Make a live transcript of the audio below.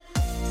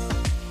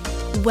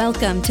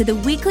Welcome to the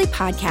weekly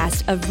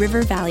podcast of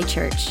River Valley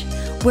Church.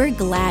 We're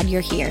glad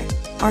you're here.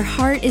 Our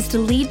heart is to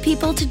lead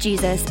people to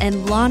Jesus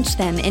and launch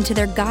them into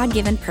their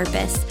God-given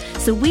purpose.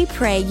 So we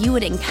pray you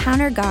would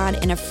encounter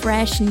God in a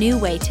fresh, new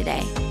way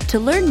today. To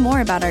learn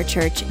more about our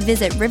church,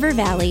 visit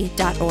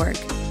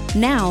rivervalley.org.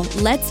 Now,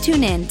 let's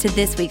tune in to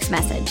this week's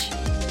message.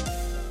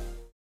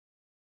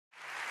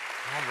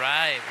 All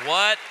right,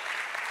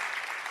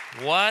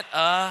 what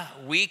a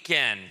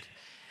weekend.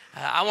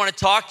 I want to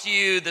talk to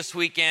you this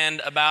weekend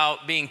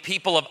about being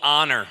people of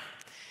honor.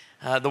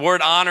 The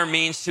word honor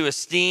means to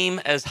esteem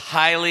as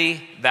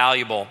highly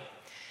valuable.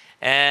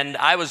 And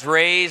I was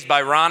raised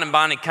by Ron and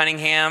Bonnie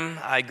Cunningham.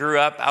 I grew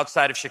up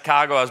outside of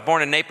Chicago. I was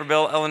born in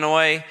Naperville,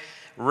 Illinois,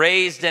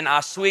 raised in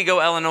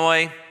Oswego,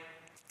 Illinois.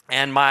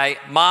 And my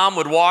mom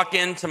would walk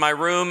into my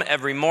room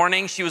every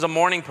morning. She was a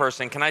morning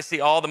person. Can I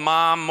see all the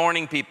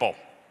morning people?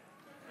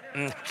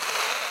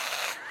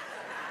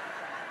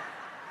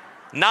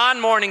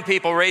 Non-morning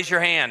people, raise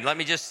your hand. Let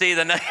me just see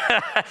the...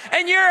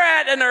 And you're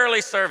at an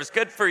early service.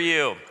 Good for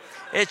you.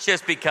 It's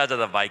just because of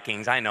the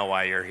Vikings. I know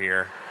why you're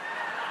here.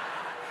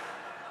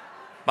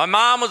 My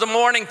mom was a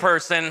morning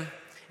person,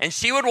 and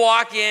she would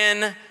walk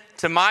in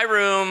to my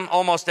room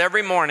almost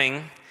every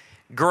morning,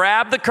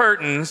 grab the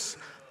curtains.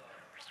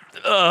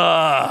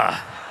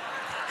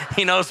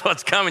 He knows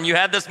what's coming. You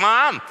had this,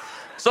 Mom?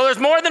 So there's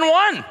more than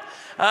one.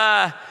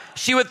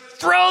 She would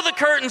throw the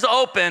curtains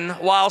open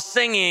while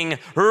singing,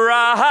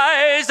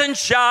 "Rise and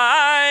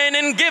shine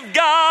and give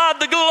God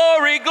the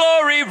glory,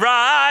 glory,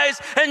 rise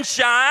and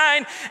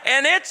shine."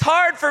 And it's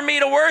hard for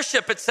me to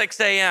worship at 6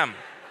 a.m.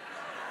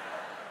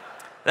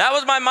 That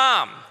was my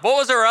mom. What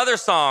was her other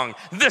song?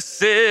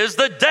 This is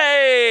the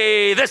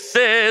day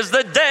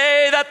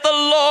that the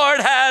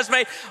Lord has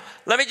made.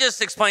 Let me just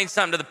explain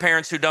something to the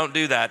parents who don't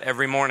do that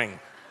every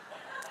morning.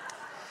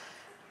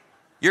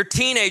 Your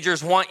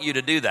teenagers want you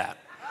to do that.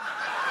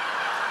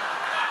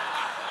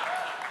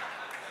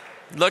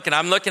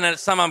 I'm looking at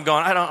some, I'm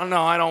going, I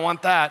don't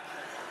want that.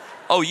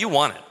 Oh, you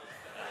want it.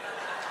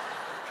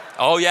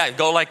 Oh yeah,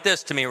 go like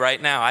this to me right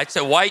now. I'd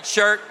say white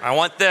shirt, I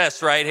want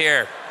this right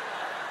here.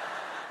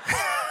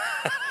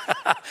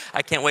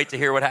 I can't wait to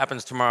hear what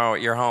happens tomorrow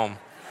at your home.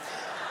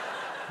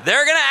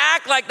 They're gonna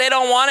act like they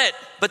don't want it,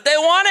 but they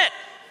want it.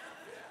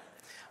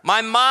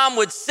 My mom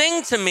would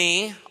sing to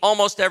me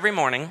almost every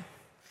morning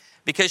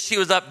because she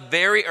was up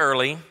very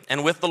early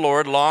and with the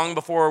Lord long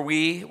before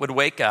we would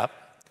wake up.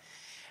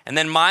 And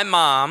then my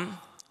mom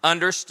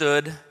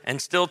understood,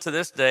 and still to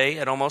this day,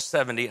 at almost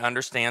 70,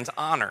 understands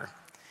honor.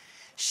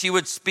 She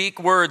would speak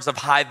words of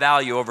high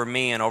value over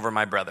me and over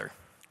my brother.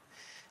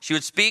 She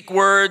would speak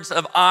words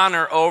of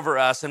honor over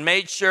us and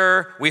made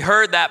sure we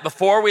heard that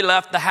before we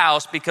left the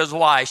house, because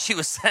why? She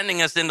was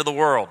sending us into the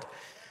world.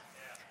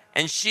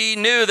 And she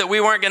knew that we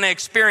weren't going to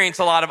experience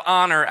a lot of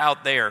honor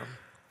out there.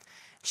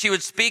 She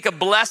would speak a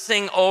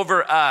blessing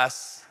over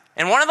us.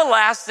 And one of the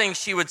last things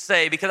she would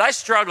say, because I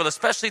struggled,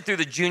 especially through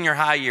the junior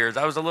high years,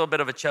 I was a little bit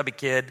of a chubby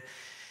kid,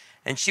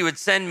 and she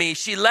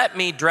let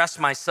me dress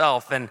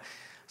myself. And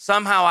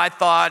somehow I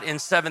thought in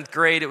 7th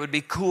grade it would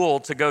be cool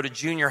to go to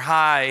junior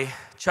high,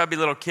 chubby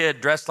little kid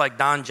dressed like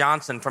Don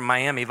Johnson from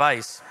Miami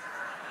Vice.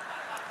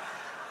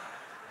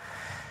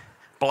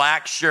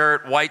 Black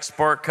shirt, white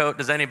sport coat.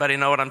 Does anybody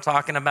know what I'm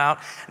talking about?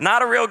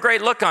 Not a real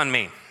great look on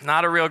me.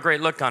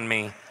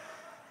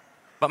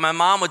 But my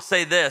mom would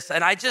say this,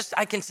 and I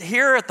can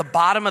hear her at the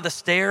bottom of the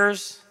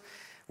stairs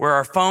where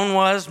our phone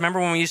was. Remember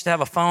when we used to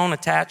have a phone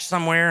attached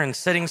somewhere and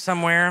sitting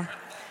somewhere?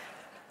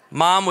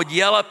 Mom would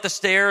yell up the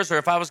stairs, or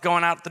if I was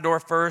going out the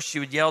door first, she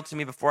would yell to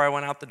me before I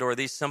went out the door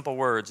these simple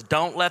words: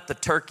 "Don't let the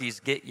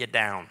turkeys get you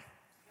down."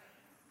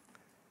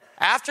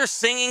 After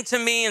singing to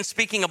me and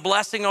speaking a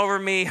blessing over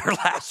me, her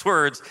last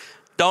words,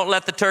 "Don't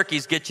let the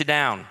turkeys get you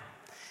down."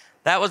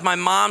 That was my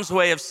mom's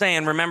way of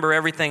saying, remember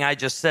everything I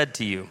just said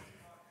to you.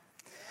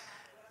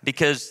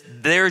 Because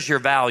there's your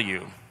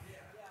value.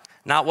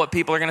 Not what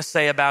people are going to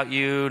say about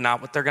you,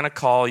 not what they're going to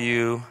call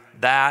you.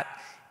 That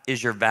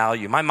is your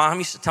value. My mom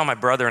used to tell my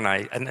brother and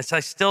I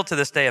still to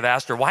this day have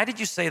asked her, why did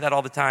you say that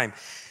all the time?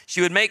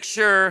 She would make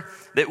sure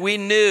that we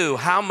knew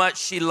how much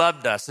she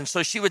loved us. And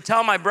so she would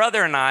tell my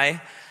brother and I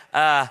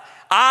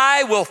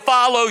will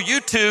follow you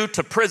two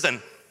to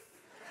prison.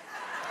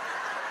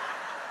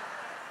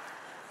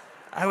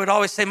 I would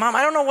always say, Mom,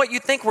 I don't know what you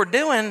think we're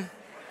doing,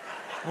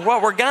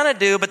 what we're gonna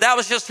do, but that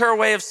was just her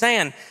way of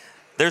saying,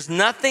 there's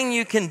nothing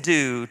you can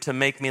do to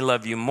make me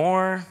love you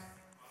more,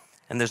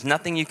 and there's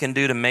nothing you can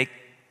do to make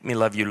me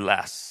love you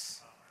less.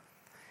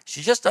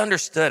 She just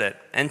understood it.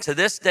 And to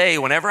this day,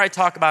 whenever I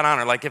talk about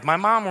honor, like if my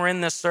mom were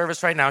in this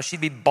service right now,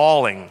 she'd be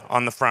bawling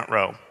on the front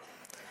row.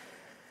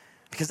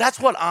 Because that's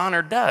what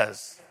honor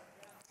does.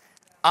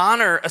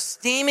 Honor,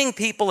 esteeming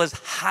people is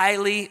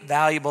highly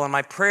valuable. And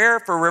my prayer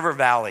for River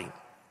Valley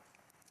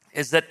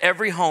is that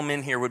every home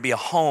in here would be a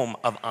home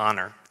of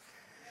honor.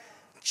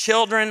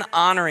 Children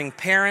honoring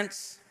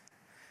parents,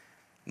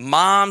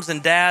 moms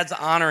and dads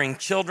honoring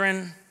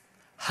children,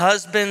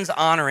 husbands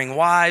honoring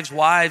wives,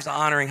 wives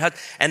honoring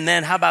husbands. And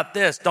then how about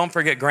this? Don't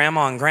forget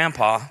grandma and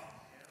grandpa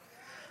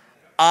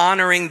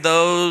honoring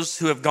those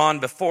who have gone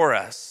before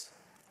us.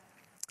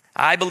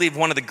 I believe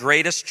one of the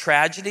greatest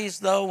tragedies,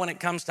 though, when it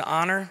comes to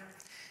honor,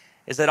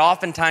 is that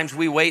oftentimes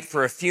we wait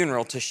for a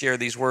funeral to share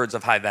these words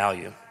of high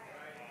value.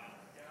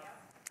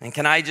 And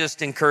can I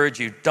just encourage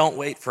you, don't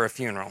wait for a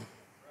funeral.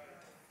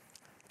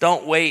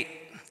 Don't wait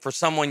for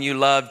someone you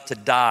love to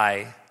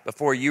die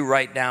before you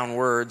write down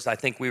words. I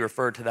think we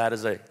refer to that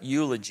as a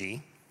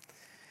eulogy.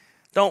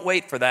 Don't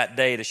wait for that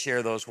day to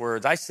share those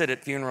words. I sit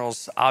at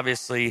funerals,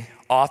 obviously,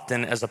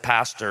 often as a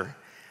pastor.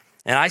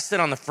 And I sit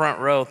on the front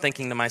row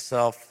thinking to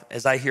myself,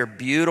 as I hear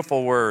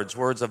beautiful words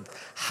of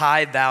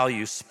high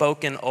value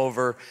spoken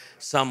over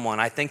someone,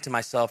 I think to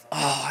myself,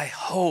 oh, I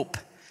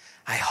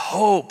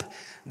hope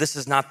this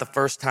is not the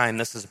first time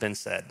this has been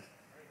said.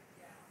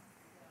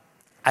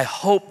 I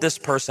hope this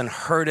person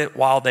heard it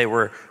while they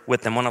were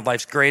with them. One of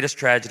life's greatest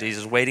tragedies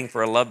is waiting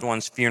for a loved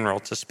one's funeral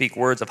to speak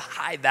words of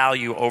high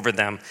value over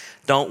them.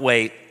 Don't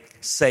wait,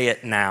 say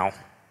it now.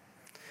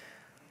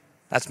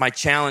 That's my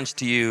challenge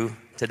to you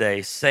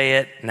today. Say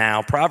it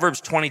now. Proverbs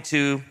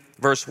 22,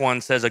 verse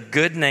 1 says, a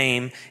good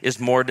name is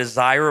more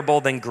desirable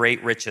than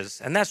great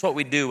riches. And that's what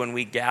we do when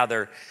we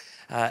gather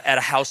at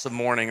a house of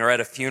mourning or at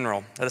a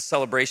funeral, at a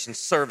celebration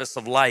service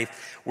of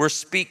life. We're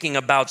speaking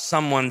about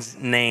someone's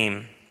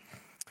name.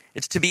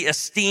 It's to be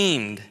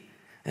esteemed.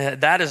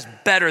 That is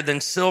better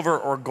than silver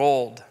or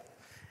gold.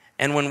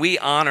 And when we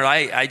honor,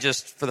 I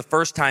just, for the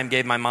first time,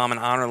 gave my mom an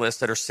honor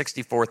list at her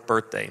 64th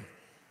birthday.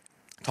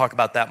 I'll talk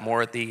about that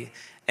more at the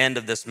end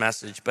of this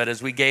message. But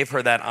as we gave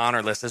her that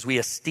honor list, as we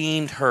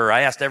esteemed her,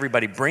 I asked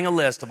everybody, bring a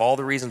list of all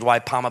the reasons why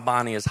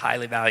Pamabani is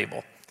highly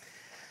valuable.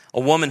 A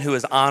woman who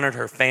has honored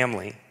her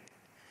family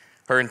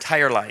her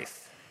entire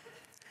life.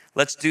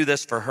 Let's do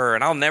this for her.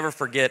 And I'll never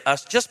forget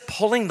us just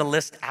pulling the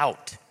list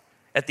out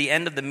at the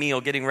end of the meal,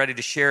 getting ready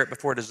to share it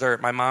before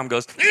dessert. My mom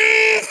goes,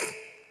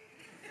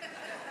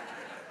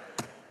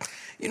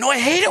 you know, I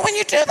hate it when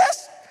you do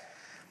this.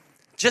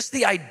 Just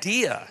the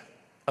idea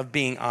of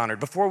being honored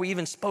before we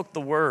even spoke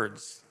the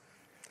words.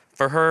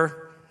 For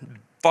her,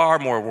 far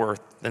more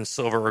worth than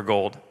silver or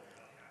gold,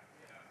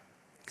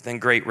 than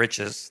great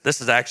riches.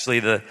 This is actually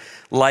the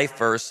life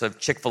verse of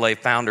Chick-fil-A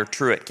founder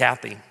Truett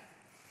Cathy.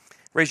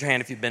 Raise your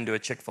hand if you've been to a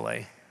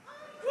Chick-fil-A.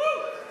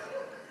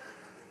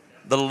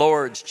 The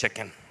Lord's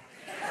chicken.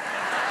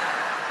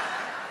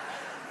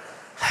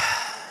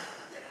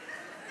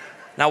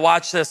 Now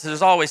watch this.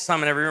 There's always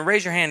some in every room.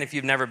 Raise your hand if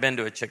you've never been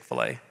to a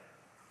Chick-fil-A.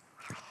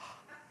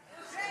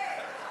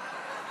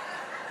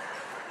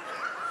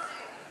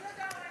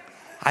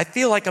 I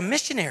feel like a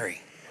missionary.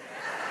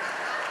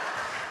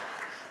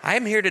 I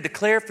am here to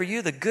declare for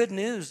you the good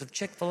news of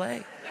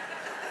Chick-fil-A.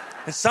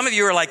 And some of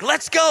you are like,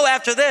 let's go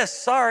after this.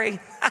 Sorry.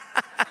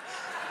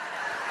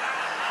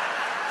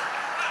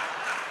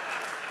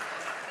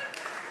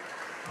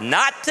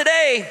 Not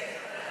today.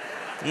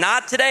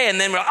 Not today. And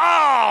then we're,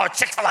 oh,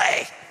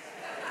 Chick-fil-A.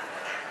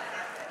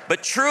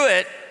 But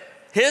Truett,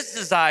 his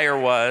desire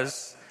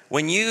was,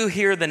 when you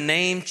hear the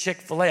name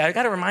Chick-fil-A, I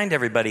got to remind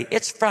everybody,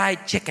 it's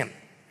fried chicken.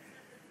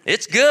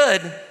 It's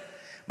good,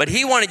 but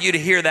he wanted you to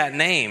hear that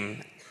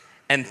name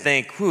and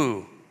think,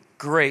 whew,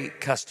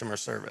 great customer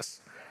service.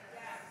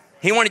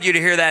 He wanted you to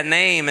hear that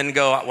name and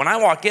go, when I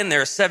walk in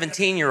there, a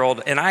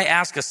 17-year-old, and I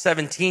ask a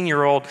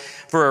 17-year-old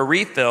for a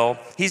refill,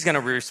 he's going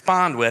to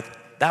respond with,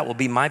 that will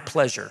be my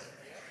pleasure.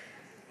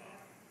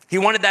 He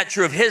wanted that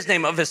true of his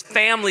name, of his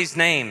family's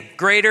name,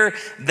 greater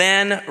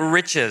than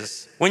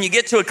riches. When you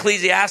get to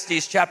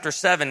Ecclesiastes chapter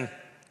 7, I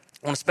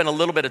want to spend a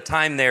little bit of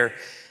time there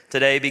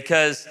today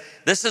because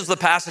this is the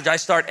passage I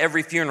start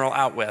every funeral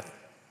out with.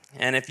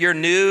 And if you're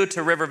new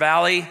to River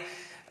Valley,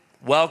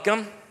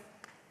 welcome.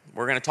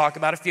 We're going to talk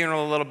about a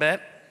funeral a little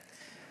bit.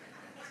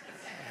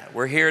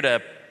 We're here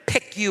to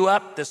pick you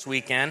up this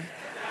weekend.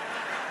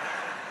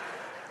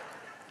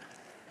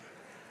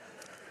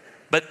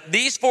 But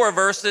these 4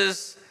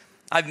 verses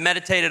I've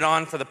meditated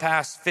on for the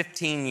past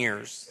 15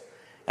 years.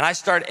 And I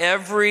start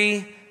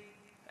every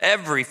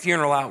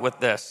funeral out with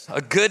this.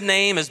 A good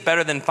name is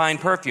better than fine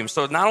perfume.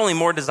 So it's not only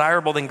more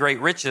desirable than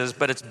great riches,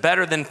 but it's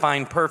better than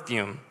fine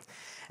perfume.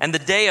 And the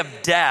day of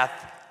death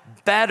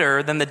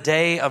better than the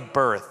day of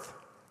birth.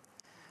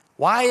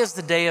 Why is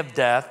the day of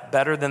death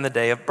better than the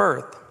day of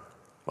birth?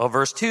 Well,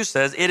 verse 2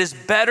 says, it is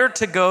better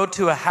to go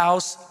to a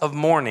house of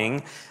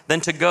mourning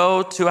than to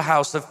go to a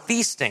house of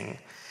feasting.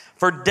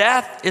 For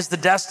death is the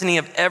destiny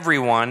of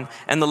everyone,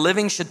 and the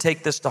living should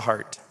take this to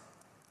heart.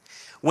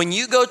 When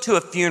you go to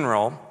a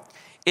funeral,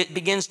 it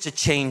begins to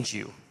change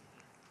you.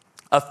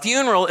 A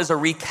funeral is a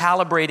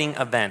recalibrating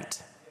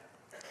event.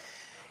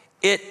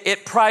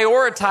 It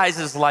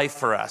prioritizes life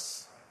for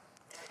us.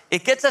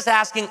 It gets us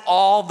asking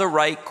all the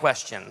right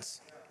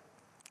questions.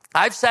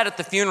 I've sat at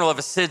the funeral of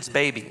a SIDS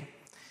baby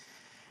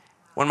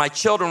when my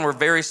children were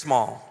very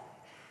small.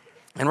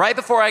 And right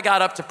before I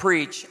got up to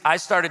preach, I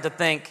started to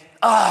think,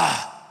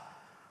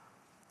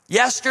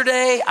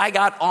 yesterday I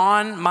got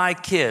on my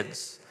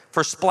kids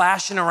for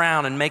splashing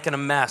around and making a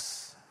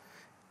mess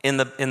in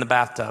the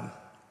bathtub.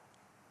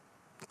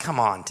 Come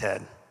on,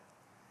 Ted.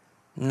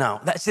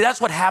 No.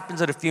 That's what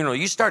happens at a funeral.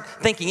 You start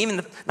thinking,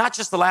 even not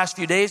just the last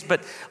few days,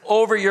 but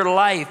over your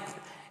life,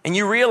 and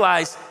you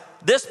realize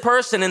this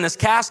person in this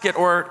casket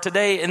or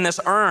today in this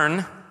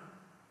urn,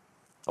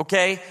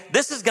 okay,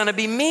 this is going to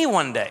be me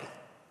one day.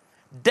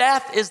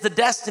 Death is the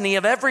destiny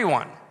of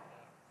everyone.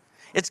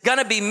 It's going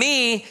to be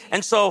me,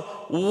 and so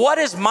what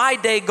is my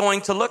day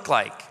going to look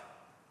like?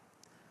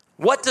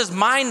 What does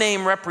my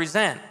name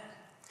represent?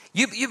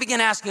 You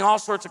begin asking all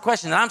sorts of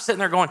questions. And I'm sitting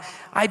there going,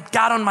 I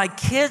got on my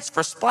kids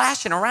for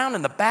splashing around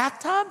in the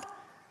bathtub.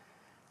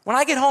 When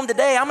I get home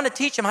today, I'm going to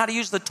teach them how to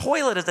use the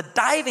toilet as a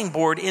diving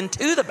board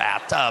into the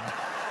bathtub.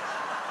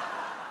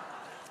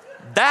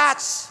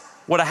 That's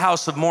what a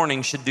house of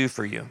mourning should do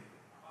for you.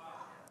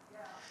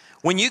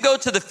 When you go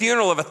to the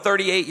funeral of a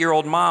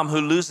 38-year-old mom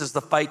who loses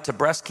the fight to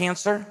breast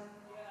cancer,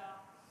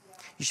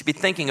 you should be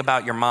thinking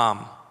about your mom.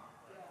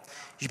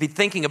 You should be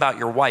thinking about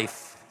your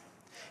wife.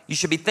 You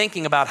should be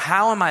thinking about,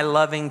 how am I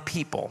loving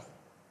people?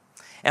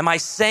 Am I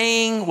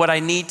saying what I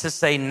need to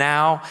say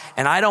now?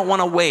 And I don't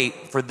want to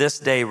wait for this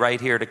day right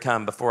here to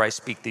come before I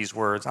speak these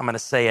words. I'm going to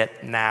say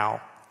it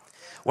now.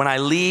 When I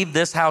leave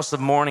this house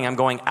of mourning, I'm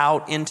going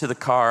out into the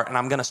car and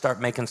I'm going to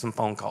start making some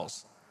phone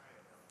calls.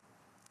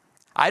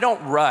 I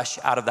don't rush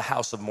out of the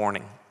house of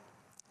mourning.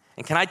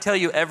 And can I tell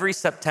you, every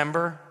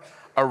September,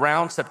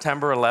 around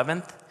September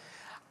 11th,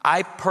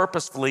 I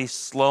purposefully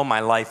slow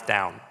my life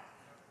down.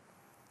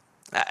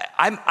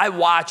 I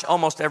watch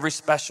almost every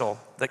special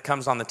that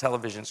comes on the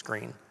television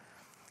screen.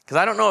 Because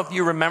I don't know if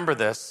you remember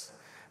this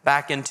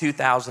back in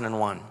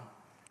 2001.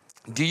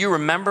 Do you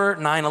remember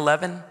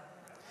 9/11?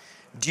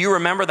 Do you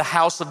remember the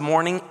house of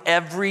mourning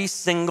every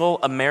single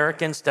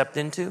American stepped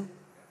into?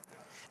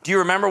 Do you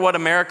remember what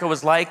America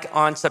was like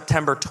on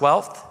September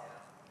 12th?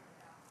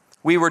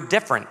 We were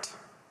different.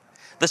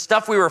 The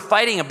stuff we were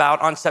fighting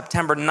about on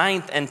September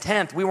 9th and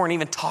 10th, we weren't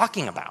even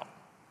talking about.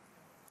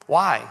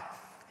 Why?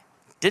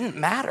 Didn't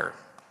matter.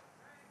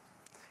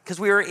 Because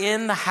we were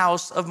in the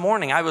house of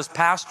mourning. I was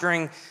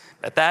pastoring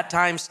at that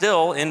time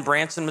still in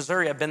Branson,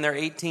 Missouri. I've been there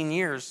 18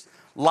 years.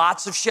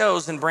 Lots of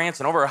shows in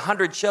Branson, over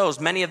 100 shows.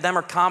 Many of them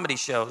are comedy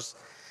shows.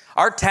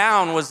 Our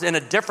town was in a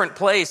different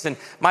place, and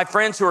my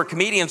friends who are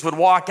comedians would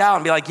walk out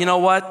and be like, you know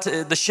what,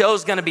 the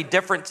show's gonna be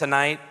different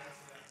tonight.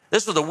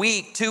 This was a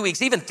week, 2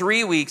 weeks, even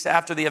 3 weeks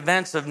after the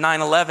events of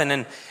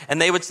 9/11,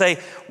 and they would say,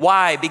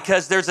 why?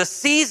 Because there's a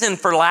season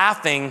for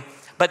laughing,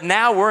 but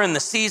now we're in the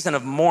season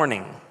of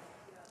mourning.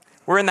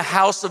 We're in the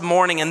house of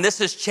mourning, and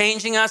this is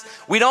changing us.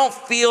 We don't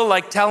feel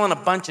like telling a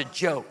bunch of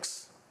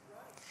jokes.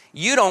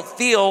 You don't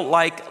feel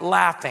like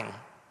laughing.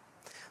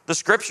 The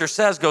scripture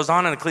says, goes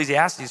on in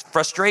Ecclesiastes,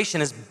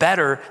 frustration is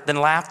better than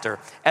laughter.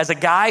 As a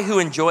guy who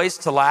enjoys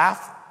to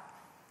laugh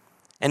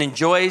and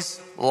enjoys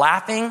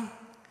laughing,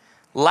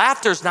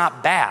 laughter's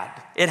not bad.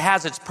 It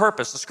has its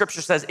purpose. The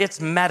scripture says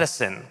it's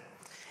medicine.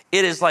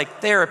 It is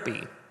like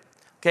therapy.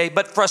 Okay,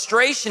 but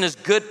frustration is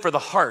good for the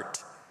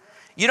heart.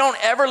 You don't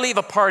ever leave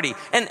a party,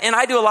 and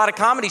I do a lot of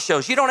comedy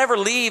shows. You don't ever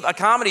leave a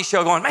comedy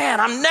show going, man,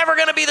 I'm never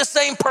gonna be the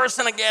same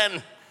person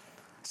again.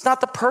 It's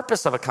not the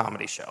purpose of a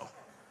comedy show.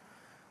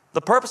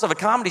 The purpose of a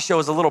comedy show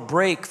is a little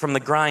break from the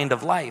grind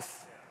of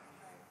life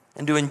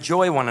and to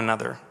enjoy one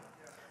another.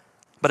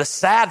 But a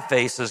sad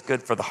face is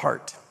good for the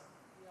heart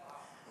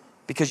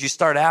because you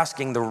start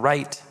asking the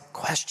right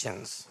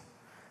questions.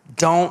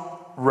 Don't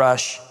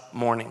rush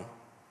mourning.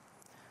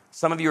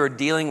 Some of you are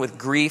dealing with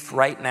grief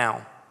right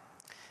now.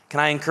 Can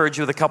I encourage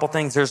you with a couple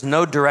things? There's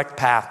no direct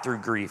path through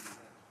grief.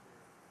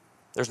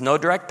 There's no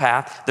direct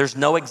path. There's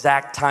no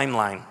exact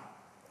timeline.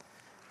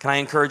 Can I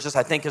encourage us?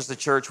 I think as the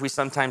church, we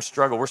sometimes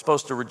struggle. We're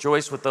supposed to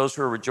rejoice with those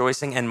who are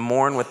rejoicing and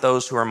mourn with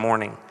those who are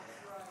mourning.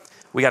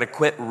 We got to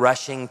quit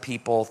rushing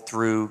people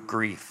through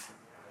grief.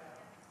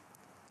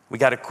 We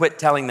got to quit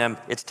telling them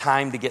it's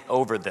time to get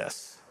over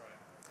this.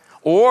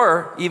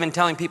 Or even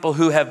telling people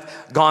who have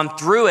gone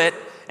through it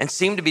and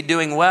seem to be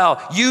doing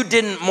well, you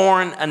didn't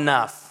mourn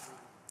enough.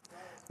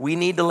 We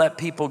need to let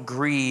people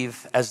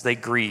grieve as they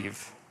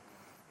grieve,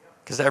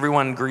 because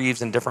everyone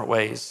grieves in different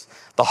ways.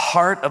 The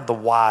heart of the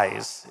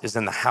wise is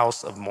in the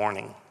house of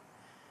mourning.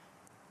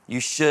 You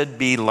should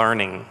be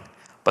learning,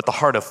 but the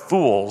heart of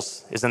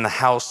fools is in the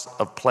house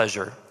of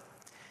pleasure.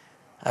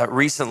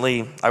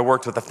 Recently, I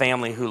worked with a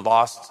family who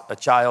lost a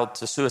child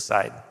to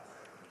suicide.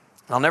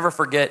 I'll never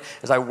forget,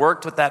 as I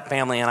worked with that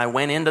family and I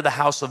went into the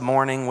house of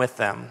mourning with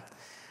them,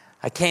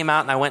 I came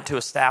out and I went to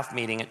a staff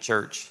meeting at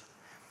church.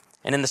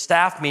 And in the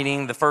staff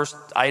meeting, the first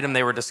item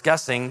they were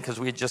discussing, because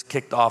we had just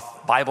kicked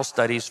off Bible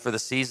studies for the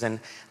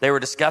season, they were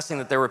discussing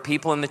that there were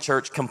people in the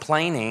church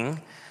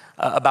complaining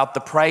about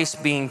the price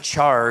being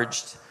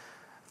charged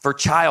for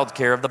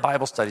childcare of the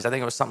Bible studies. I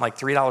think it was something like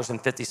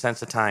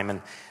 $3.50 a time.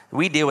 And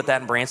we deal with that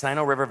in Branson. I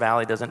know River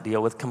Valley doesn't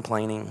deal with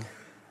complaining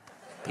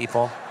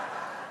people.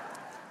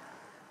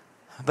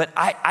 But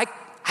I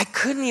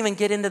couldn't even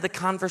get into the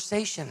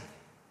conversation.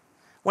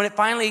 When it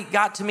finally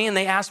got to me and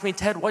they asked me,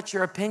 Ted, what's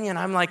your opinion?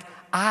 I'm like,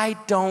 I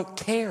don't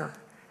care.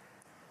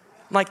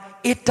 I'm like,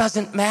 it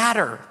doesn't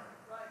matter.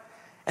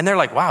 And they're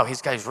like, wow,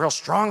 he's real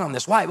strong on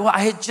this. Why? Well,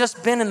 I had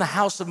just been in the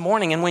house of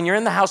mourning. And when you're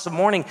in the house of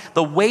mourning,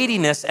 the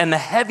weightiness and the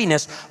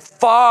heaviness,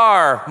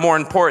 far more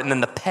important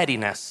than the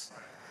pettiness.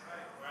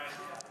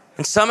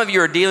 And some of you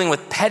are dealing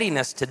with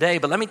pettiness today.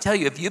 But let me tell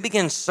you, if you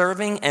begin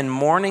serving and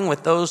mourning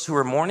with those who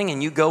are mourning,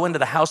 and you go into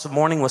the house of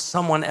mourning with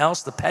someone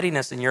else, the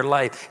pettiness in your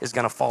life is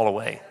going to fall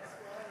away.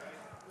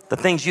 The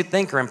things you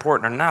think are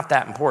important are not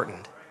that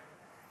important.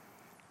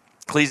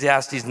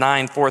 Ecclesiastes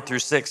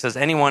 9:4-6 says,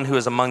 anyone who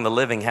is among the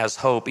living has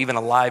hope. Even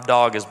a live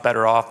dog is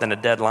better off than a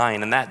dead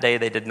lion. In that day,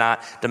 they did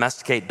not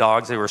domesticate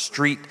dogs. They were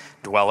street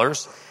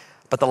dwellers.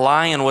 But the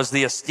lion was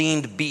the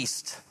esteemed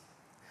beast.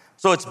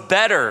 So it's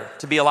better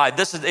to be alive.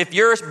 This is, if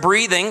you're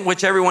breathing,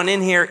 which everyone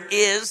in here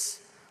is,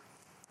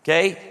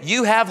 okay,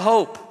 you have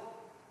hope.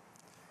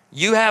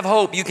 You have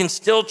hope. You can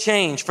still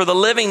change. For the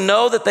living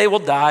know that they will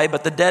die,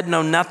 but the dead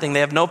know nothing. They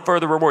have no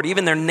further reward.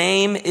 Even their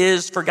name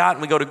is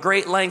forgotten. We go to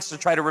great lengths to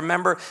try to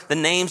remember the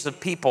names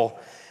of people.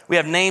 We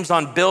have names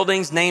on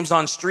buildings, names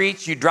on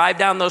streets. You drive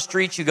down those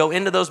streets, you go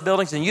into those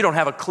buildings, and you don't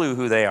have a clue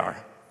who they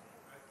are.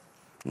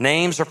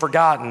 Names are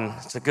forgotten.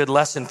 It's a good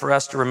lesson for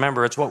us to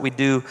remember. It's what we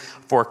do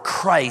for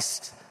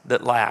Christ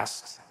that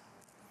lasts.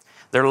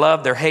 Their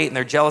love, their hate, and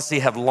their jealousy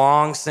have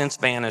long since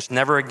vanished.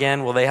 Never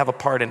again will they have a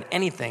part in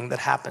anything that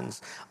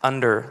happens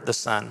under the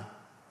sun.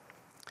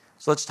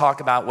 So let's talk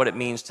about what it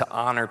means to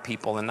honor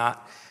people and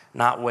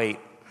not wait.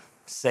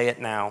 Say it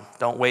now.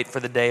 Don't wait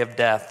for the day of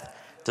death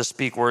to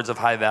speak words of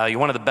high value.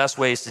 One of the best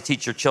ways to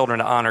teach your children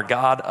to honor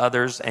God,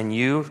 others, and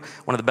you,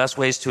 one of the best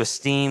ways to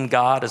esteem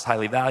God as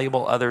highly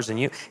valuable, others, and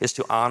you, is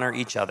to honor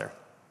each other.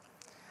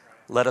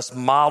 Let us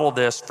model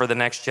this for the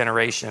next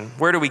generation.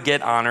 Where do we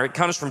get honor? It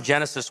comes from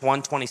Genesis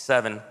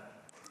 1:27.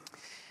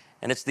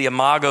 And it's the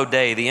imago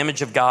Dei, the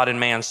image of God in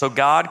man. So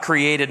God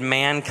created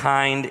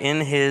mankind in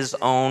his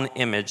own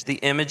image, the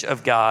image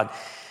of God.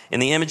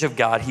 In the image of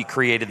God, he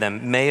created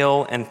them.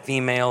 Male and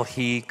female,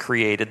 he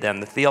created them.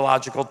 The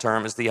theological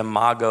term is the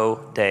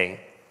imago Dei.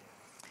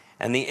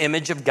 And the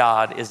image of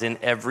God is in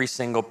every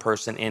single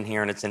person in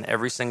here, and it's in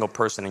every single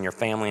person in your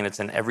family, and it's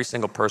in every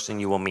single person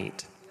you will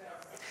meet.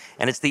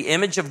 And it's the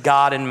image of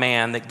God in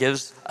man that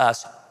gives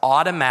us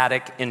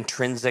automatic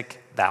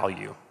intrinsic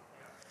value.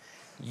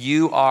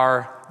 You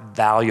are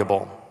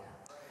valuable.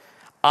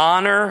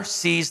 Honor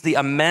sees the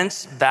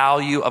immense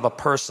value of a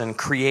person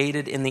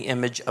created in the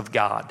image of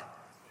God.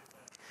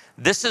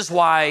 This is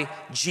why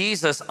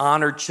Jesus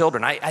honored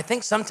children. I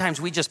think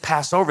sometimes we just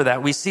pass over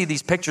that. We see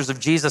these pictures of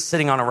Jesus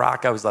sitting on a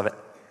rock. I always love it.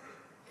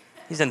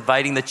 He's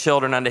inviting the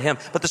children unto him.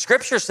 But the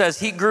scripture says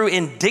he grew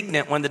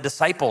indignant when the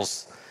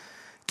disciples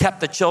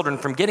kept the children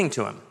from getting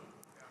to him.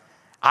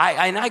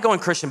 I go in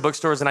Christian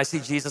bookstores and I see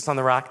Jesus on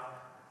the rock.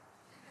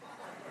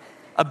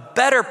 A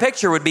better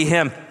picture would be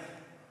him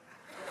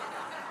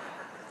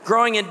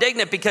growing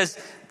indignant because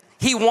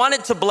he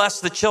wanted to bless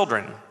the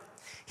children.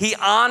 He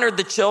honored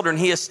the children.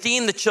 He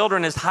esteemed the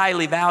children as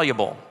highly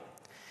valuable.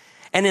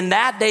 And in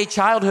that day,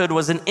 childhood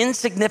was an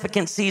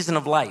insignificant season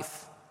of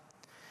life.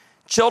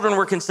 Children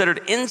were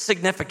considered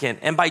insignificant.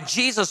 And by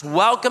Jesus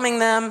welcoming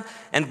them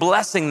and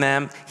blessing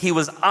them, he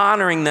was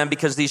honoring them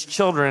because these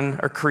children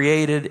are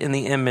created in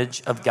the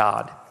image of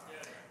God.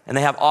 And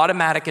they have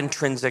automatic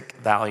intrinsic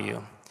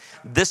value.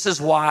 This is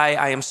why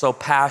I am so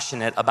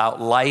passionate about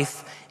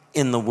life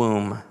in the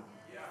womb.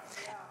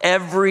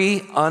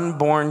 Every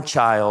unborn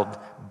child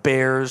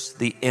bears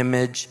the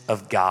image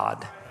of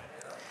God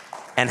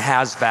and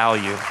has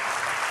value.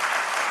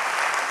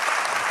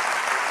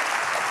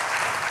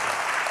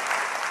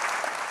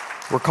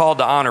 We're called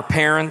to honor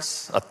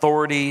parents,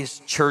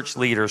 authorities, church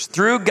leaders.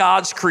 Through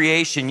God's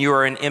creation, you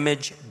are an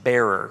image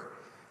bearer.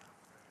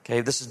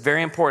 Okay, this is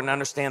very important to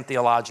understand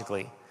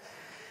theologically.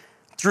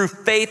 Through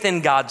faith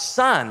in God's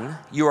Son,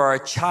 you are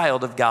a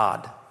child of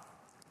God.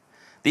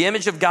 The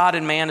image of God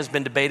in man has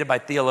been debated by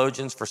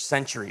theologians for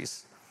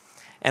centuries.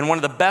 And one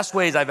of the best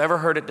ways I've ever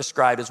heard it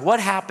described is what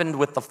happened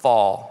with the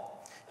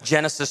fall.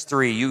 Genesis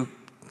 3, you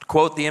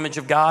quote the image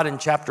of God in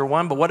chapter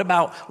 1, but what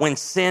about when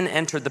sin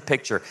entered the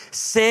picture?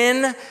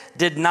 Sin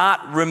did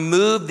not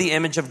remove the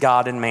image of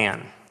God in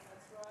man.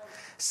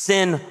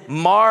 Sin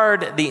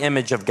marred the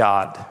image of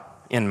God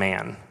in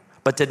man,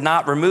 but did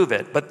not remove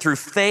it. But through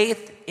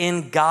faith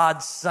in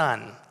God's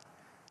Son,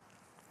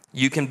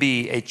 you can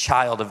be a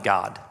child of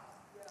God.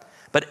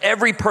 But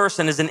every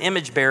person is an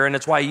image bearer, and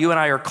it's why you and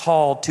I are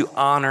called to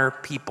honor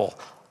people,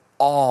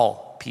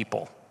 all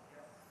people,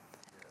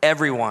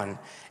 everyone.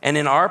 And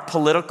in our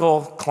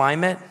political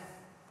climate,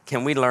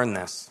 can we learn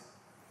this?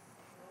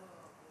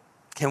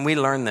 Can we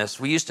learn this?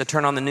 We used to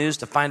turn on the news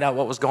to find out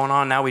what was going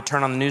on. Now we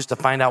turn on the news to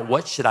find out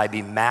what should I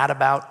be mad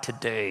about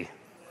today.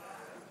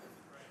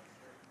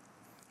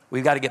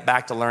 We've got to get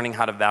back to learning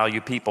how to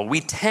value people. We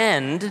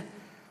tend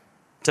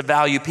to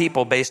value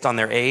people based on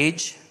their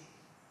age,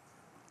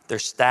 their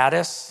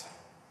status,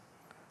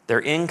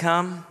 their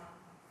income,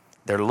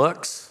 their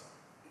looks,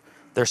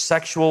 their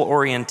sexual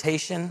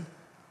orientation,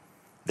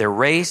 their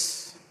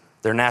race,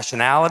 their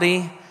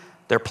nationality,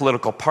 their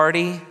political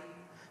party,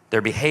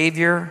 their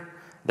behavior,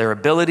 their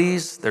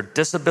abilities, their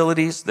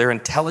disabilities, their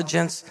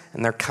intelligence,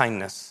 and their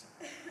kindness.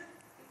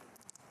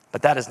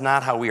 But that is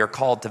not how we are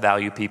called to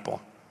value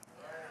people.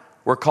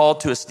 We're called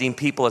to esteem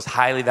people as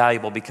highly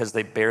valuable because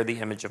they bear the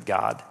image of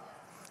God.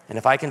 And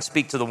if I can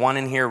speak to the one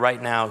in here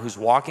right now who's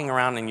walking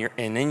around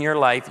in your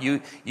life,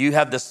 you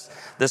have this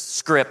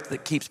script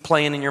that keeps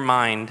playing in your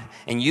mind,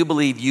 and you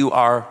believe you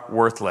are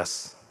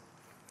worthless.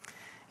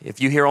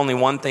 If you hear only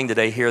one thing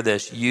today, hear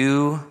this.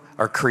 You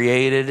are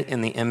created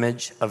in the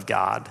image of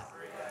God,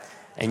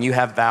 and you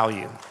have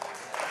value.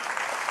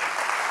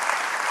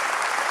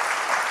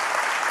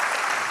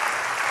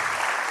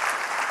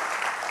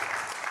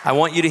 I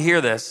want you to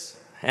hear this.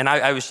 And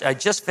I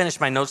just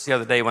finished my notes the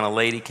other day when a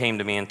lady came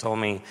to me and told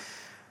me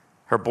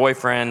her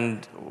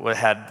boyfriend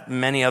had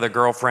many other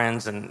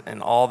girlfriends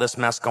and all this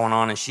mess going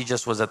on, and she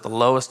just was at the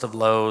lowest of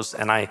lows.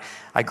 And I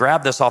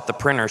grabbed this off the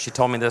printer. She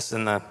told me this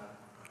in the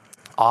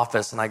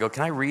office, and I go,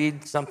 can I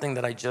read something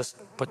that I just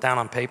put down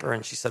on paper?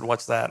 And she said,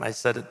 what's that? And I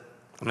said, I'm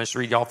going to just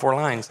read you all 4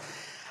 lines.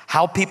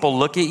 How people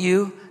look at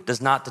you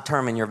does not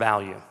determine your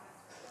value.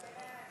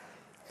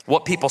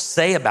 What people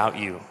say about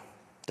you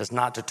does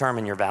not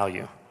determine your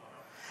value.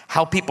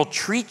 How people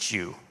treat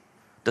you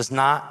does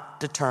not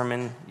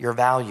determine your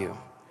value.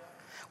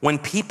 When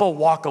people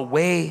walk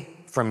away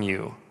from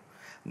you,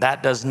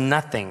 that does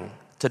nothing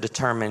to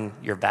determine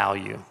your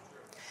value.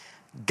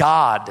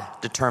 God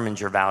determines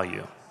your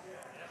value.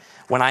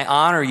 When I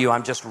honor you,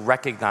 I'm just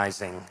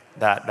recognizing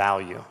that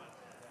value.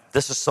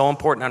 This is so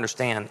important to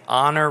understand.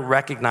 Honor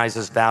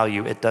recognizes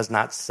value. It does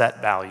not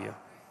set value.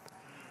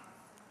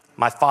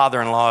 My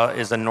father-in-law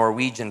is a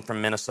Norwegian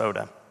from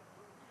Minnesota.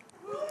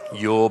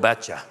 You'll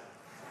betcha.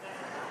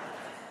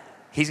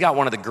 He's got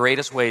one of the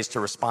greatest ways to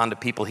respond to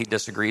people he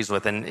disagrees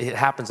with, and it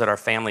happens at our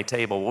family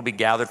table. We'll be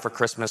gathered for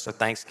Christmas or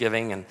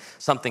Thanksgiving, and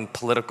something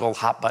political,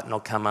 hot button will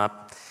come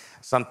up.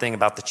 Something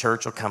about the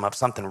church will come up,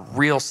 something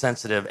real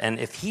sensitive. And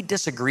if he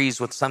disagrees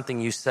with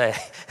something you say,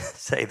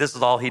 this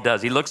is all he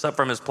does. He looks up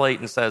from his plate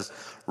and says,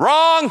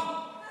 wrong!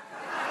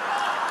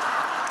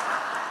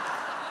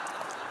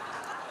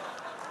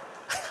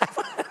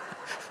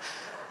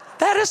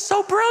 That is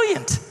so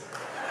brilliant.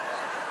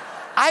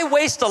 I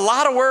waste a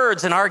lot of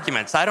words in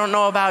arguments. I don't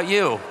know about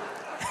you.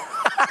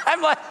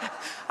 I'm like,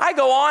 I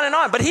go on and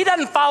on, but he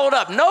doesn't follow it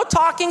up. No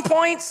talking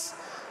points,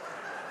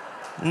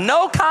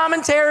 no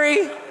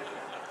commentary,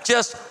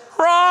 just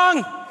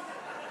wrong.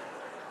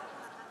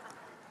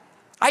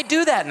 I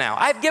do that now.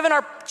 I've given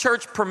our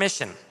church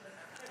permission.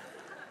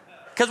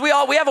 Because we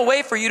have a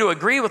way for you to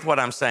agree with what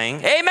I'm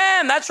saying.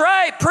 Amen, that's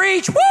right,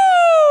 preach,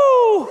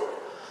 woo!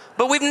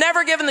 But we've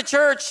never given the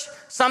church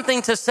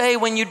something to say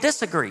when you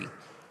disagree.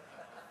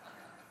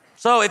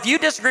 So if you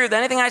disagree with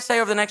anything I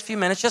say over the next few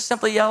minutes, just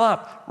simply yell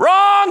up,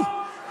 wrong!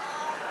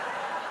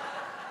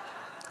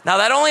 Now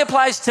that only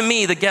applies to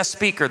me, the guest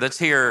speaker that's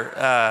here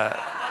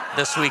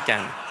this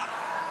weekend.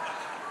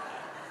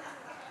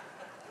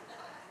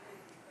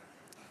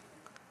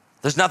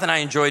 There's nothing I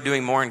enjoy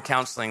doing more in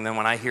counseling than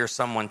when I hear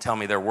someone tell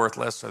me they're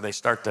worthless, or they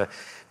start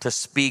to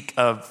speak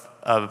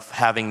of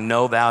having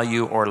no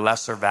value or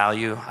lesser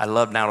value. I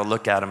love now to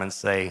look at them and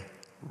say,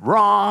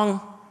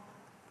 wrong.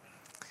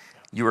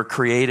 You were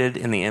created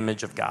in the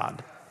image of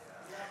God.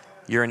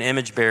 You're an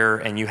image bearer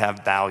and you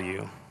have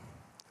value.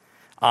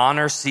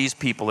 Honor sees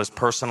people as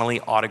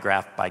personally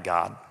autographed by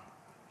God.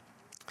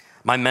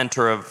 My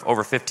mentor of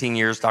over 15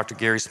 years, Dr.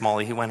 Gary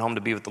Smalley, he went home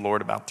to be with the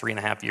Lord about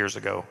 3.5 years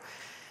ago.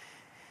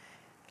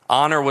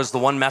 Honor was the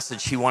one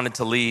message he wanted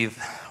to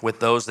leave with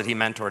those that he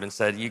mentored, and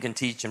said, you can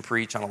teach and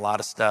preach on a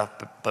lot of stuff,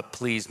 but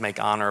please make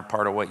honor a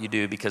part of what you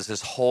do, because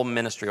his whole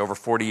ministry over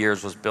 40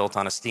 years was built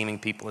on esteeming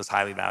people as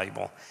highly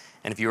valuable.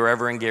 And if you were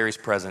ever in Gary's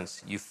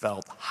presence, you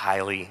felt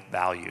highly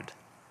valued.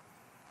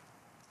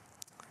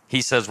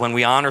 He says, when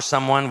we honor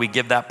someone, we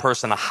give that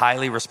person a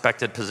highly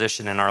respected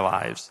position in our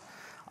lives.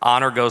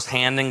 Honor goes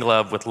hand in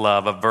glove with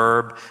love, a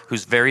verb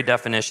whose very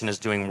definition is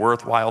doing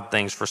worthwhile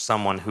things for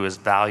someone who is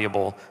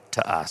valuable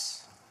to us.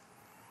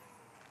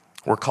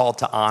 We're called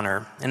to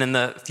honor. And in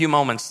the few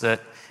moments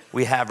that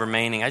we have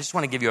remaining, I just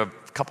want to give you a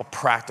couple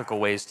practical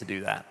ways to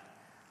do that.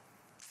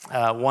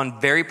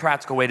 One very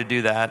practical way to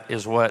do that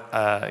is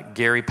what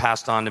Gary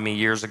passed on to me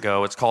years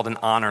ago. It's called an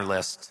honor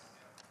list.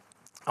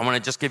 I want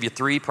to just give you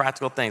 3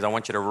 practical things. I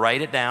want you to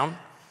write it down.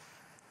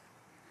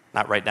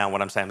 Not write down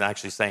what I'm saying. I'm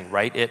actually saying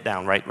write it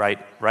down. Write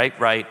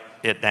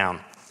it down.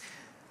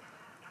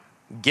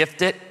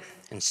 Gift it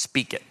and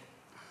speak it.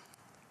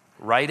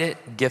 Write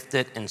it, gift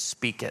it, and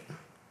speak it.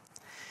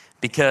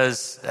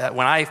 Because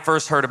when I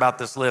first heard about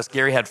this list,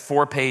 Gary had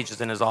 4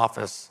 pages in his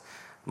office,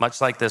 much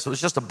like this. It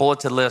was just a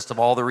bulleted list of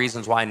all the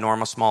reasons why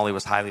Norma Smalley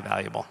was highly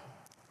valuable.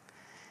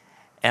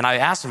 And I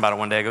asked him about it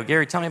one day. I go,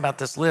 Gary, tell me about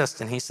this list.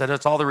 And he said,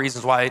 it's all the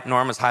reasons why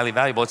Norma's highly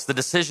valuable. It's the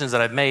decisions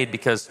that I've made,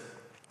 because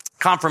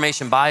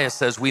confirmation bias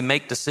says we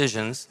make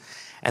decisions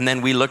and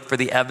then we look for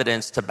the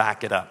evidence to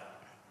back it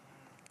up.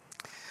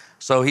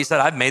 So he said,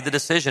 I've made the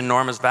decision.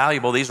 Norma's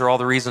valuable. These are all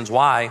the reasons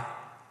why.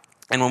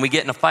 And when we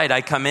get in a fight,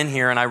 I come in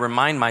here and I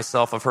remind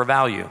myself of her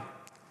value,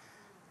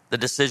 the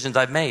decisions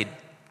I've made.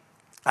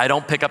 I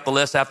don't pick up the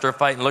list after a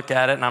fight and look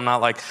at it, and I'm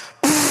not like,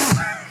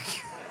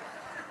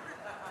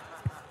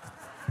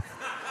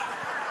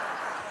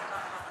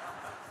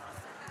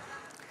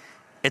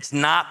 It's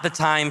not the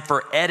time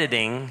for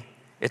editing.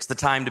 It's the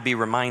time to be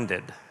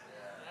reminded.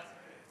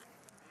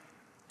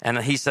 And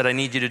he said, I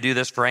need you to do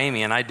this for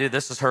Amy. And I do.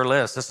 This is her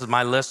list. This is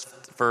my list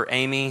for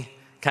Amy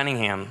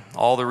Cunningham.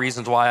 All the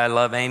reasons why I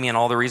love Amy and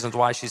all the reasons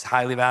why she's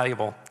highly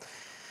valuable.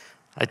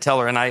 I tell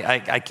her, and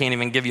I can't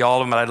even give you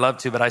all of them, but I'd love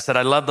to. But I said,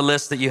 I love the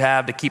list that you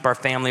have to keep our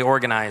family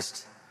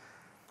organized.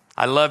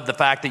 I love the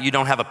fact that you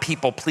don't have a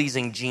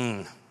people-pleasing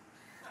gene.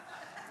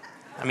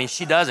 I mean,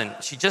 she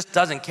doesn't. She just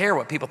doesn't care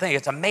what people think.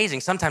 It's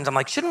amazing. Sometimes I'm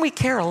like, shouldn't we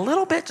care a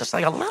little bit? Just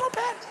like a little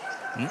bit?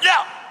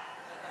 No.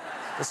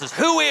 This is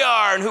who we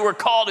are and who we're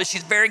called to.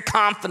 She's a very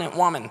confident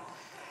woman.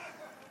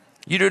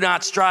 You do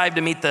not strive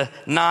to meet the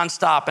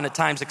nonstop and at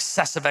times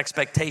excessive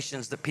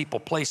expectations that people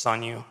place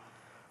on you.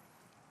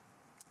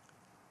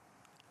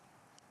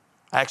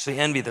 I actually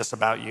envy this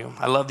about you.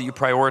 I love that you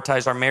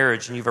prioritize our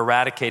marriage and you've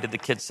eradicated the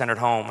kid-centered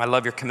home. I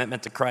love your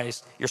commitment to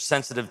Christ. You're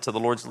sensitive to the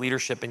Lord's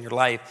leadership in your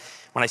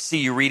life. When I see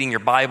you reading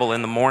your Bible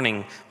in the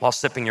morning while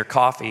sipping your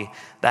coffee,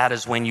 that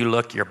is when you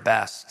look your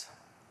best.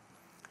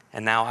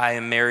 And now I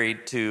am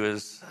married to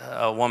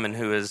a woman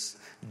who is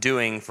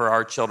doing for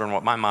our children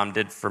what my mom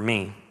did for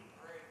me.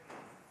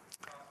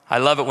 I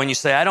love it when you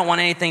say, I don't want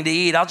anything to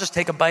eat. I'll just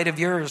take a bite of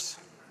yours.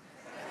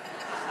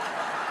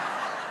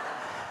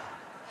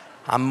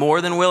 I'm more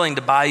than willing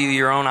to buy you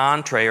your own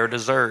entree or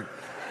dessert.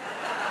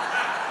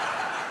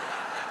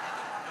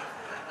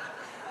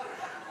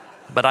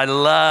 But I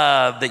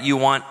love that you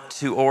want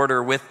to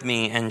order with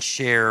me and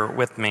share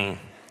with me.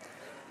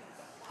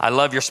 I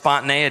love your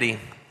spontaneity.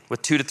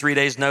 With 2 to 3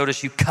 days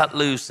notice, you cut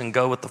loose and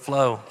go with the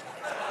flow.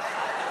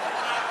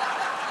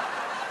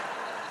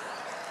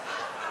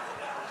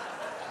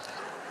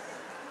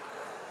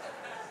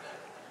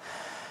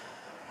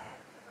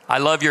 I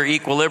love your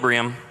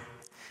equilibrium.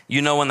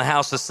 You know when the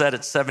house is set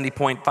at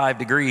 70.5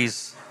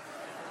 degrees.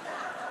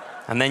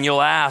 And then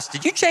you'll ask,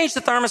 did you change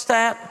the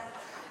thermostat?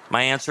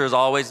 My answer is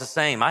always the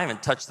same. I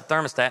haven't touched the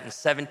thermostat in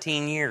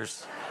 17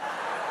 years.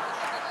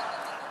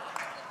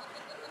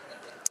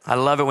 I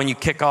love it when you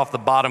kick off the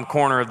bottom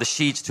corner of the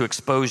sheets to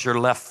expose your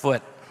left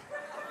foot.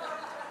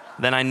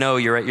 Then I know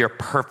you're at your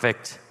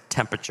perfect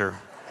temperature.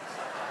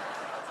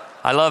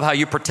 I love how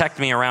you protect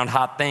me around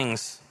hot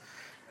things.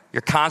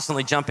 You're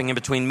constantly jumping in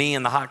between me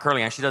and the hot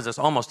curling iron. She does this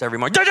almost every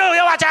morning. Jojo,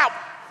 you watch out!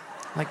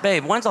 I'm like,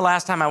 babe, when's the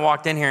last time I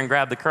walked in here and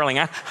grabbed the curling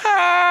iron?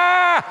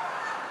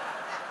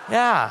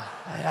 Yeah,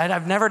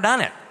 I've never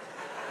done it.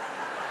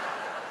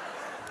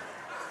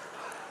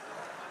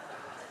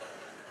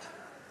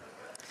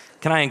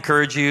 Can I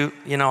encourage you?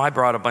 You know, I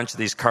brought a bunch of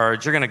these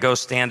cards. You're going to go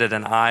stand at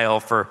an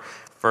aisle for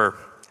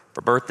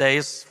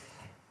birthdays,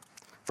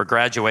 for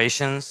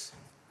graduations,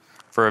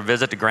 for a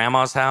visit to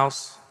grandma's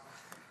house,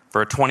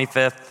 for a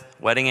 25th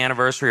wedding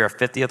anniversary or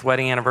 50th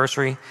wedding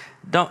anniversary.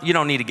 You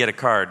don't need to get a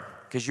card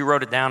because you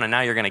wrote it down and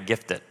now you're going to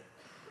gift it.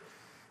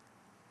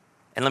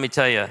 And let me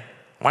tell you,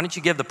 why don't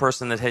you give the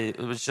person that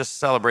was just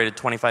celebrated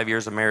 25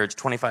 years of marriage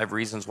 25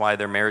 reasons why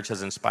their marriage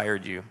has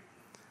inspired you?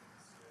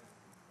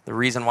 The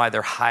reason why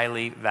they're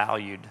highly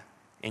valued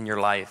in your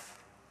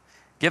life.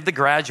 Give the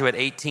graduate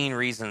 18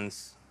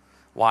 reasons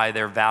why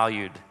they're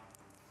valued,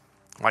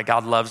 why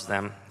God loves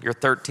them. Your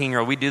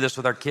 13-year-old, we do this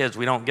with our kids.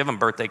 We don't give them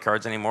birthday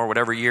cards anymore,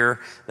 whatever year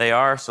they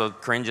are. So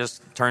Corinne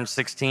just turned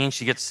 16.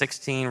 She gets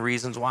 16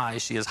 reasons why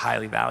she is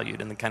highly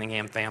valued in the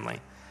Cunningham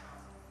family.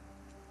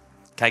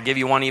 Can I give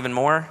you one even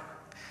more?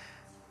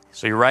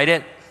 So you write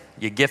it,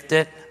 you gift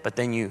it, but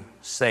then you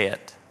say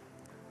it.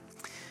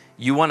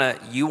 You want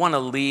to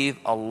leave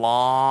a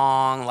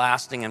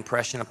long-lasting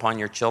impression upon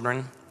your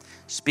children.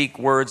 Speak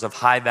words of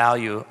high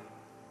value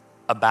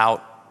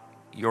about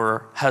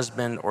your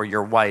husband or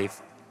your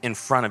wife in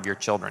front of your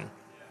children.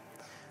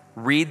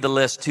 Read the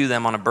list to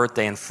them on a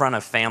birthday in front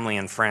of family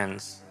and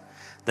friends.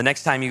 The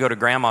next time you go to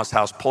grandma's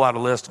house, pull out a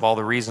list of all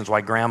the reasons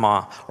why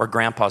grandma or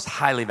grandpa is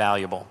highly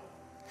valuable.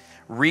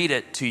 Read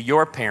it to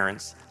your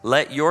parents.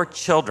 Let your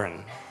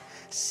children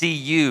see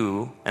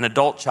you, an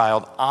adult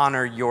child,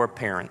 honor your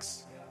parents.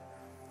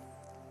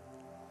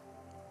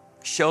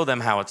 Show them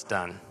how it's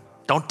done.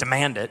 Don't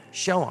demand it.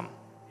 Show them.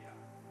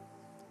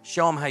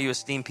 Show them how you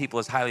esteem people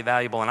as highly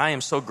valuable. And I am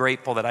so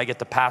grateful that I get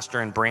to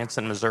pastor in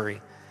Branson, Missouri.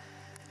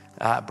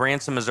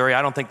 Branson, Missouri,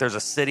 I don't think there's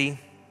a city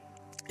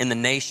in the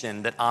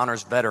nation that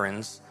honors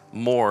veterans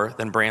more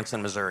than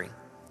Branson, Missouri.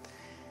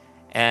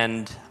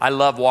 And I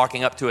love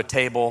walking up to a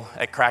table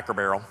at Cracker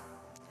Barrel.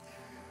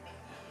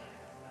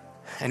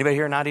 Anybody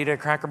here not eat at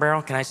Cracker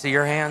Barrel? Can I see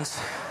your hands?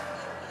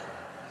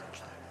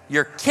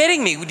 You're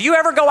kidding me. Do you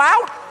ever go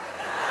out?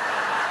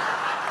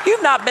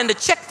 You've not been to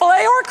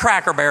Chick-fil-A or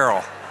Cracker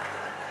Barrel.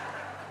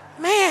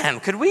 Man,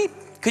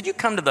 could you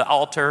come to the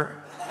altar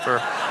for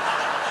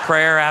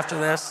prayer after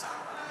this?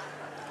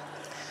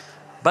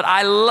 But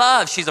I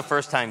love, she's a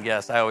first-time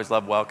guest. I always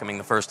love welcoming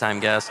the first-time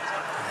guest.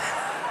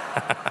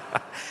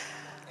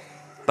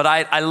 But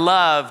I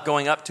love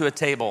going up to a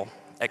table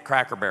at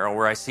Cracker Barrel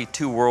where I see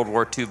 2 World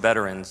War II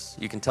veterans.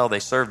 You can tell they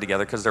served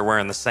together because they're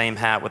wearing the same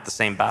hat with the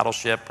same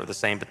battleship or the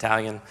same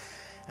battalion.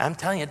 I'm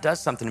telling you, it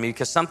does something to me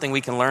because something we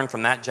can learn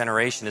from that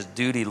generation is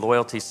duty,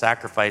 loyalty,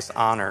 sacrifice,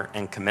 honor,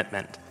 and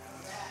commitment.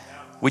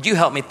 Would you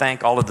help me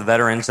thank all of the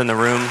veterans in the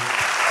room?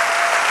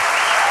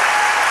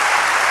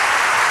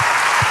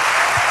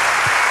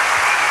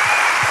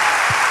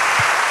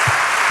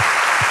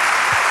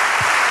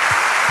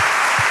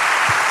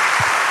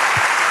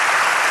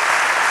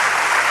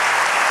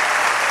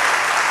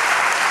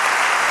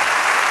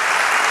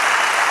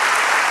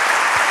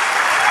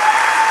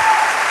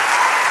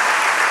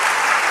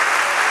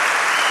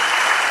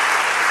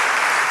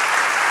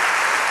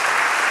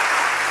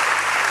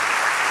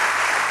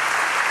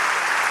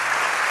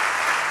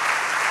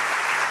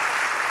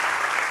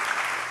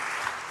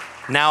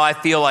 Now I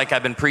feel like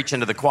I've been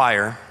preaching to the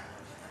choir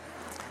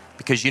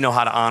because you know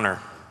how to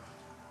honor.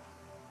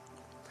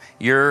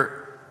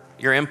 Your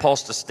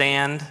impulse to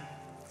stand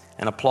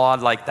and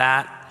applaud like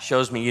that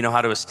shows me you know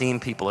how to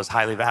esteem people as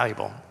highly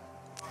valuable.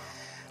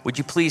 Would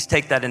you please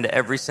take that into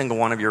every single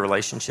one of your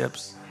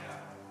relationships?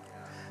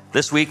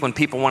 This week when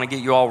people want to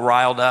get you all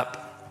riled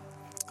up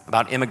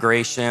about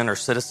immigration or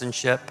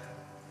citizenship,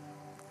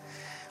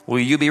 will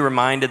you be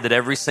reminded that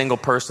every single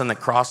person that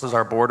crosses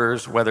our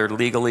borders, whether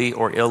legally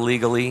or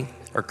illegally,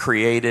 are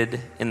created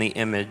in the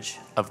image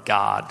of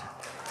God?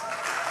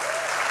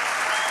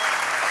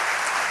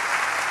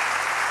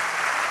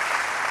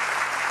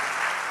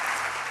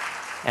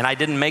 And I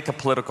didn't make a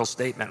political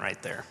statement right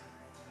there.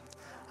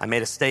 I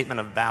made a statement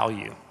of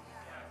value.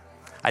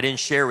 I didn't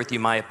share with you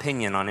my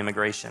opinion on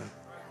immigration.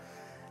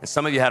 And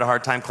some of you had a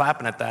hard time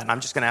clapping at that. And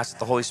I'm just going to ask that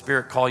the Holy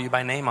Spirit call you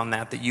by name on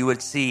that you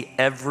would see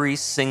every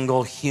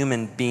single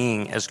human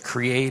being as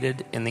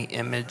created in the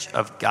image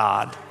of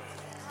God.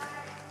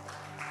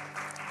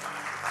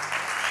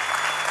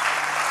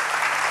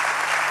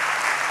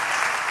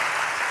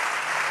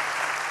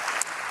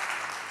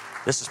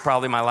 This is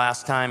probably my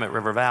last time at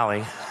River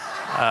Valley.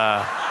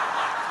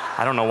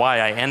 I don't know why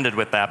I ended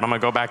with that, but I'm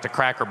going to go back to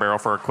Cracker Barrel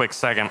for a quick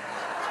second.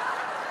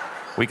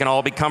 We can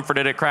all be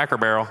comforted at Cracker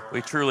Barrel.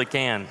 We truly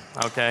can,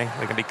 okay?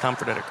 We can be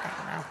comforted at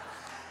Cracker Barrel.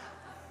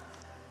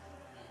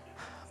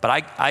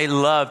 But I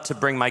love to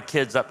bring my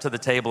kids up to the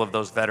table of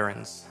those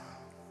veterans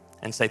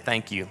and say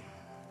thank you.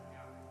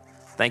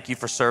 Thank you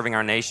for serving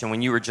our nation.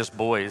 When you were just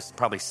boys,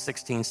 probably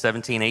 16,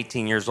 17,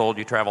 18 years old,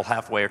 you traveled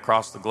halfway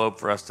across the globe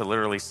for us to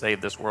literally save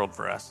this world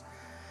for us.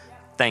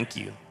 Thank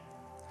you.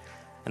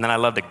 And then I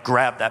love to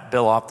grab that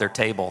bill off their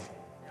table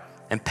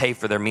and pay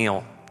for their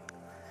meal.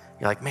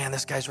 You're like, man,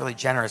 this guy's really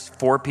generous.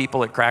 4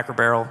 people at Cracker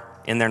Barrel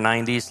in their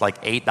 90s,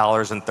 like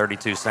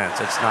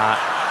 $8.32. It's not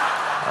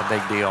a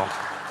big deal.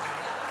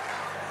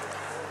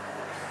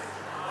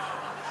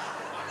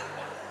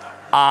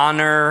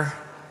 Honor,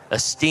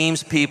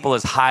 esteems people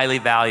as highly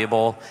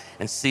valuable,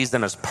 and sees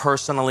them as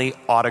personally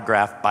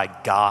autographed by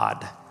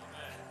God.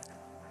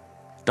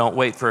 Don't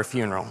wait for a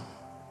funeral.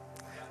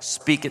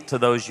 Speak it to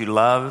those you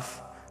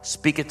love.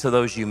 Speak it to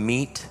those you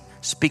meet.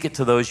 Speak it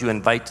to those you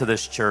invite to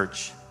this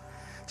church.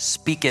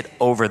 Speak it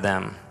over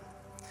them.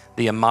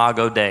 The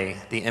Imago Dei,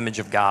 the image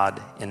of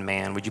God in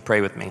man. Would you pray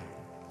with me?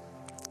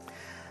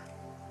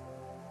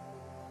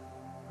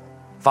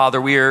 Father,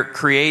 we are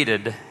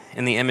created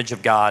in the image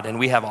of God, and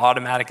we have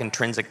automatic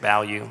intrinsic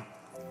value.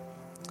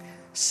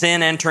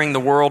 Sin entering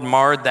the world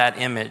marred that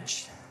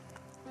image.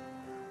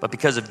 But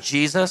because of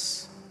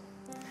Jesus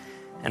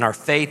and our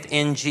faith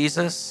in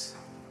Jesus,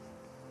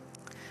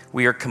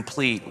 we are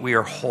complete, we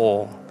are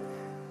whole,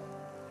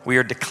 we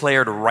are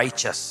declared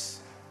righteous.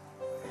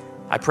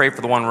 I pray for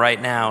the one right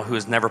now who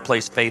has never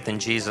placed faith in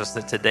Jesus,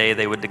 that today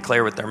they would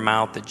declare with their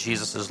mouth that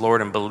Jesus is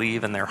Lord and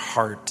believe in their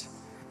heart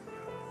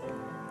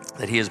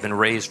that he has been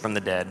raised from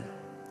the dead.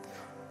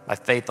 By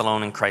faith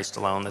alone in Christ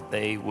alone, that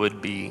they would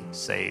be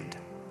saved.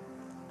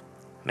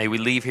 May we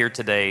leave here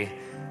today,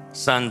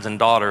 sons and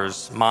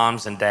daughters,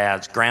 moms and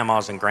dads,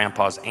 grandmas and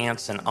grandpas,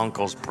 aunts and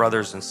uncles,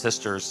 brothers and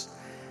sisters,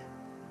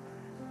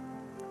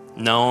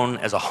 known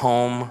as a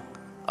home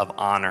of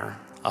honor,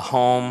 a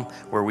home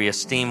where we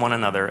esteem one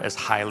another as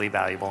highly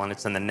valuable. And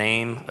it's in the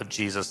name of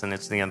Jesus, and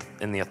it's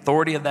in the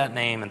authority of that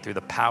name and through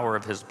the power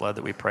of his blood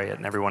that we pray it.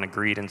 And everyone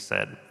agreed and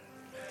said,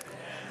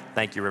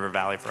 thank you, River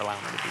Valley, for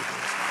allowing me to be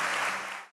here.